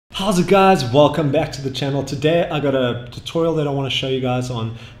How's it guys? Welcome back to the channel. Today I got a tutorial that I want to show you guys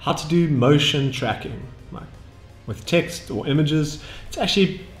on how to do motion tracking, like with text or images. It's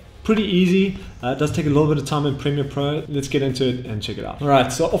actually pretty easy. It does take a little bit of time in Premiere Pro. Let's get into it and check it out.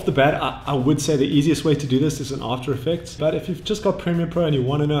 Alright, so off the bat, I would say the easiest way to do this is in After Effects. But if you've just got Premiere Pro and you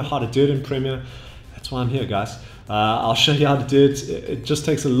want to know how to do it in Premiere, that's why I'm here, guys. I'll show you how to do it. It just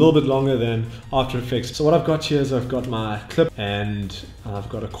takes a little bit longer than After Effects. So what I've got here is I've got my clip and I've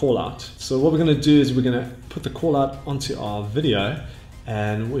got a call out. So what we're going to do is we're going to put the call out onto our video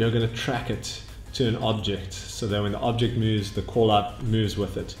and we are going to track it to an object so that when the object moves, the call out moves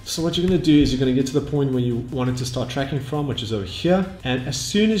with it. So what you're going to do is you're going to get to the point where you want it to start tracking from, which is over here. And as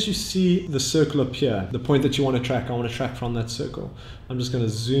soon as you see the circle appear, the point that you want to track, I want to track from that circle. I'm just going to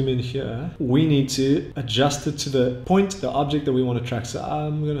zoom in here. We need to adjust it to the point, the object that we want to track. So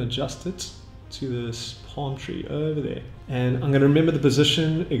I'm going to adjust it to this palm tree over there. And I'm going to remember the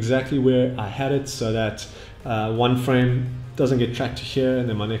position exactly where I had it so that one frame doesn't get tracked to here and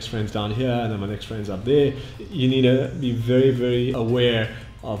then my next frame's down here and then my next frame's up there. You need to be very, very aware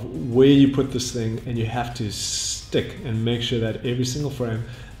of where you put this thing, and you have to stick and make sure that every single frame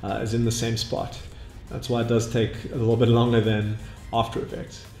is in the same spot. That's why it does take a little bit longer than After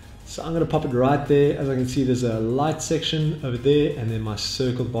Effects. So I'm going to pop it right there. As I can see, there's a light section over there, and then my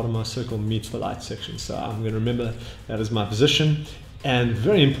circle, the bottom of my circle meets the light section. So I'm going to remember that is my position. And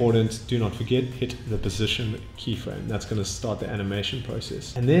very important, do not forget, hit the position keyframe. That's going to start the animation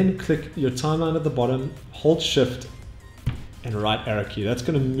process. And then click your timeline at the bottom, hold shift and right arrow key. That's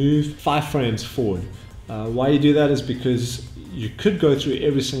going to move 5 frames forward. Why you do that is because you could go through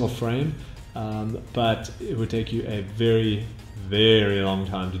every single frame, but it would take you a very, very long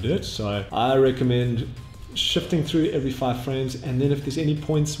time to do it. So I recommend shifting through every 5 frames, and then if there's any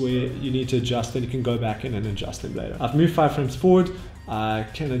points where you need to adjust, then you can go back in and adjust them later. I've moved 5 frames forward. I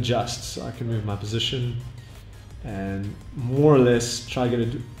can adjust, so I can move my position and more or less try to get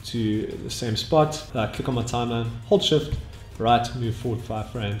it to the same spot. Click on my timeline, hold shift, right, move forward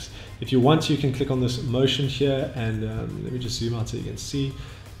 5 frames. If you want to, you can click on this motion here, and let me just zoom out so you can see.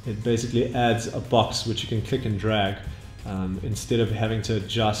 It basically adds a box which you can click and drag instead of having to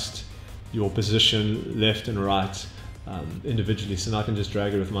adjust your position left and right individually. So now I can just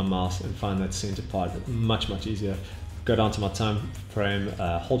drag it with my mouse and find that center part much easier. Go down to my time frame,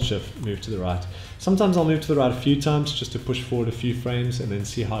 hold shift, move to the right. Sometimes I'll move to the right a few times just to push forward a few frames and then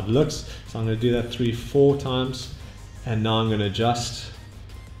see how it looks. So I'm going to do that 3-4 times, and now I'm going to adjust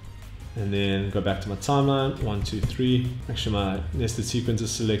and then go back to my timeline, 1, 2, 3. Make sure my nested sequence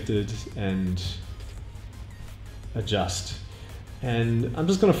is selected and adjust. And I'm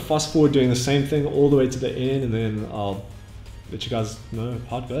just going to fast forward doing the same thing all the way to the end, and then I'll let you guys know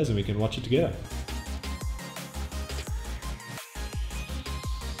how it goes and we can watch it together.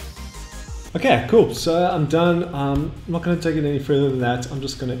 Okay, cool. So I'm done. I'm not going to take it any further than that. I'm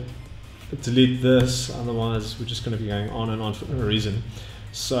just going to delete this, otherwise we're just going to be going on and on for no reason.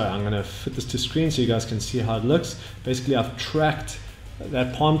 So I'm going to fit this to screen so you guys can see how it looks. Basically, I've tracked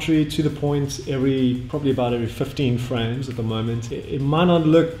that palm tree to the point probably about every 15 frames at the moment. It might not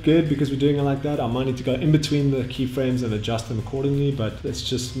look good because we're doing it like that. I might need to go in between the keyframes and adjust them accordingly, but let's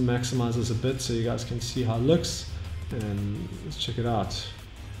just maximize this a bit so you guys can see how it looks, and let's check it out.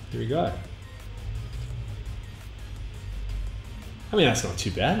 Here we go. I mean, that's not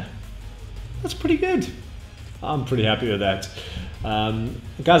too bad. That's pretty good. I'm pretty happy with that.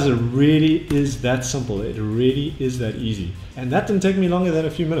 Guys, it really is that simple. It really is that easy. And that didn't take me longer than a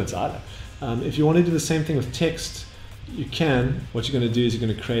few minutes either. If you want to do the same thing with text, you can. What you're going to do is you're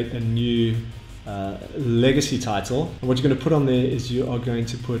going to create a new legacy title. And what you're going to put on there is you are going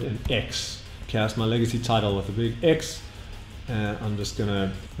to put an X. Okay, that's my legacy title with a big X. I'm just going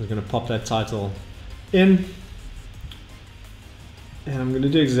to pop that title in. And I'm going to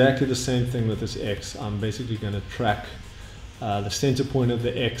do exactly the same thing with this X. I'm basically going to track the center point of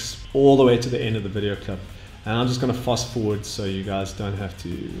the X all the way to the end of the video clip. And I'm just going to fast forward so you guys don't have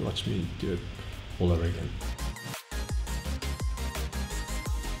to watch me do it all over again.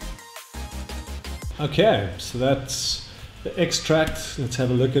 Okay, so that's the X tracked. Let's have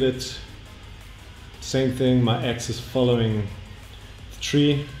a look at it. Same thing, my X is following the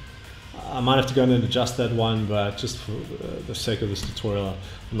tree. I might have to go in and adjust that one, but just for the sake of this tutorial,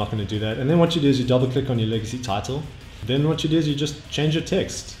 I'm not going to do that. And then what you do is you double click on your legacy title. Then what you do is you just change your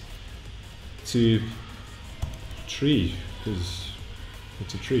text to tree, because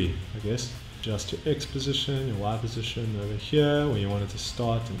it's a tree, I guess. Adjust your X position, your Y position over here, where you want it to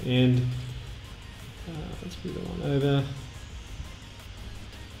start and end. Let's move it on over.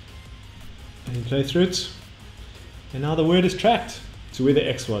 And play through it. And now the word is tracked. to where the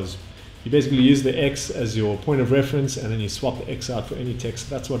X was. You basically use the X as your point of reference, and then you swap the X out for any text.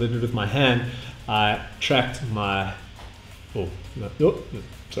 That's what I did with my hand. I tracked my,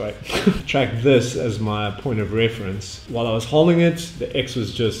 tracked this as my point of reference. While I was holding it, the X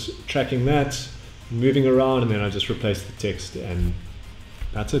was just tracking that, moving around, and then I just replaced the text, and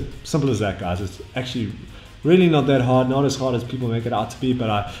that's it. Simple as that, guys. It's actually really not that hard, not as hard as people make it out to be, but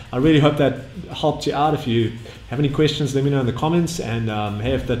I really hope that helped you out. If you have any questions, let me know in the comments, and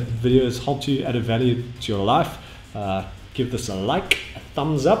hey, if that video has helped you, added value to your life, give this a like, a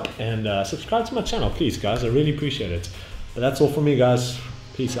thumbs up, and subscribe to my channel, please, guys. I really appreciate it. But that's all from me, guys.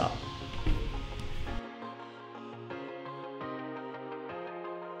 Peace out.